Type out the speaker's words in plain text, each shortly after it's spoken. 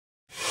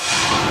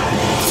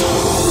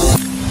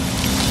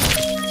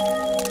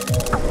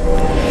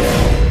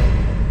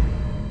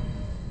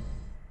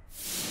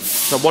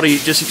what do you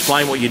just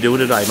explain what you're doing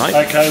today, mate?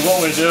 Okay,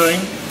 what we're doing,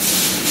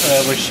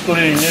 we're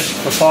splitting this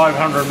for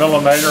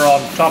 500mm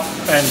on top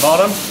and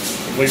bottom.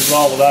 We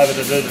roll it over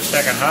to do the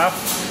second half,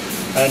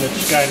 and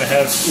it's going to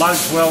have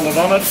lugs welded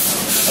on it,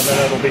 and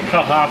then it'll be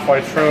cut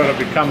halfway through and it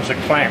becomes a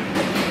clamp,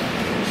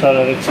 so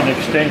that it's an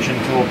extension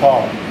to a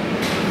pole.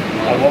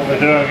 And what we're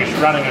doing is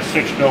running a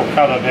 6mm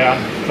cutter down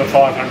for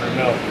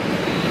 500mm.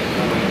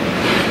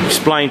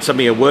 Explain some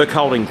of your work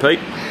holding,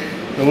 Pete.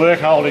 The work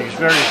holding is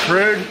very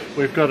crude.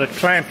 We've got it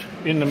clamped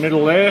in the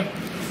middle there.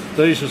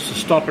 These is to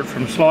stop it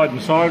from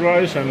sliding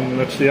sideways, and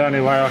that's the only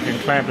way I can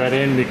clamp that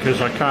in because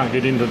I can't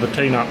get into the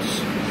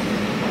T-nuts.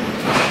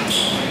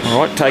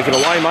 Alright, take it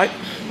away, mate.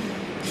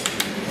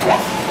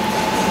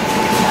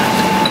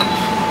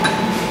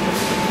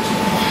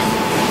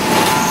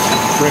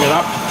 Bring it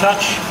up to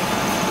touch,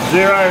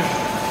 0,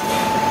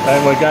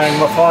 and we're going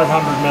with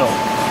 500mm,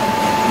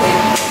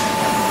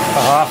 a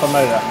half a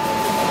metre.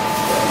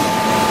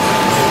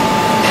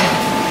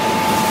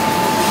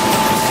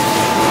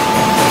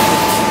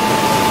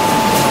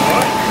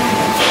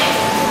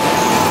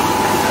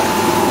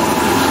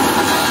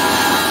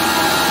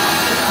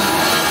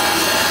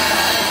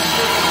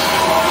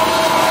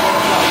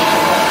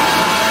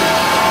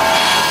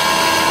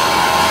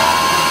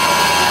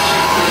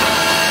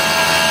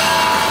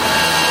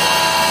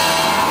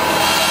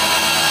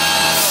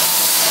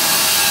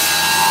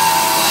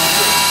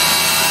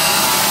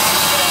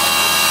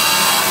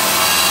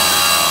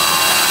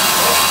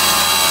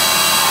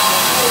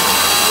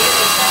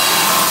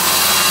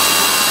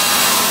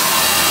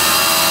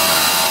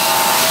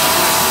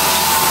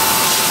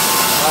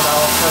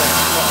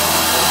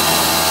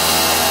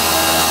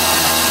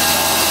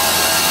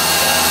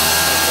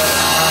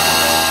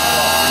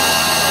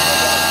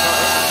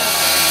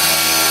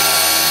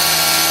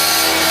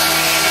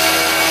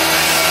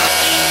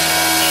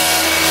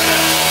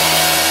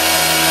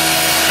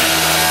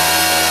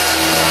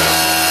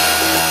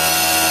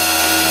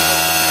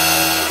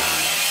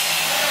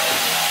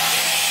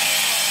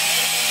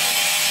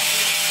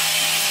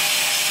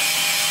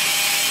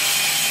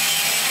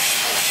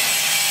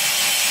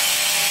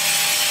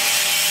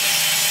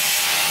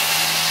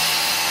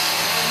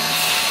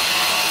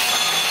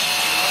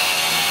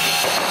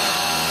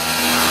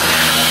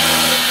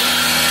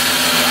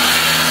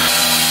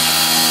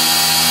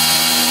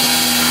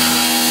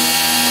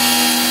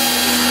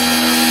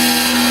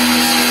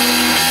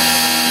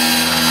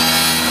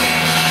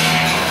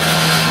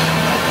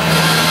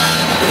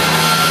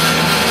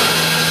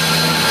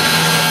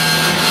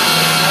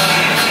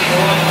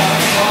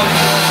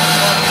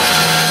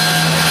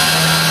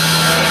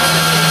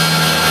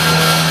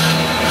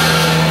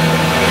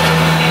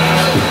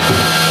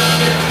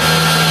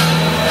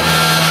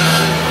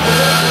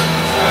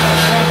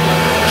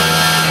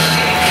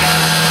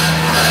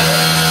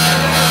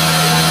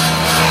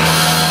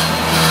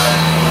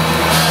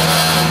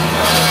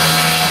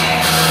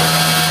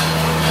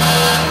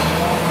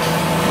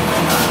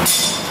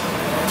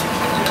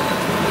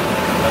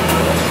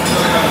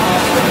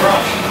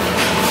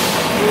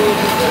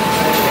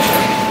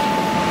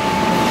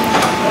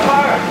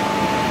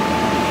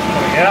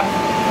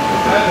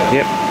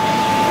 Yep.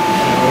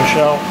 We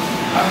shall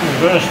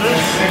reverse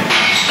this.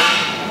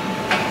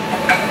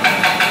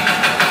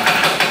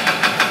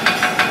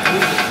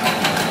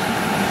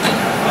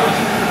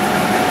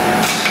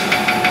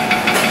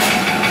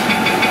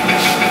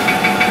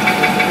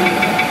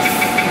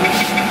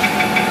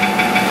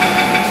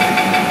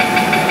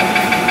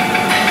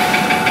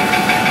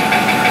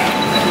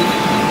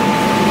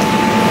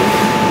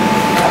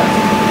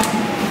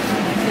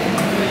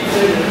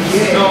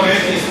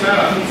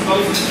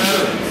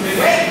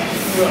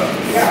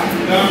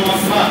 You don't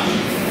want much.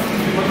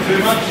 You want too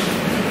much, you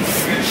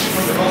get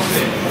from the box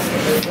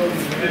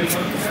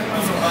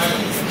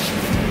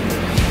in.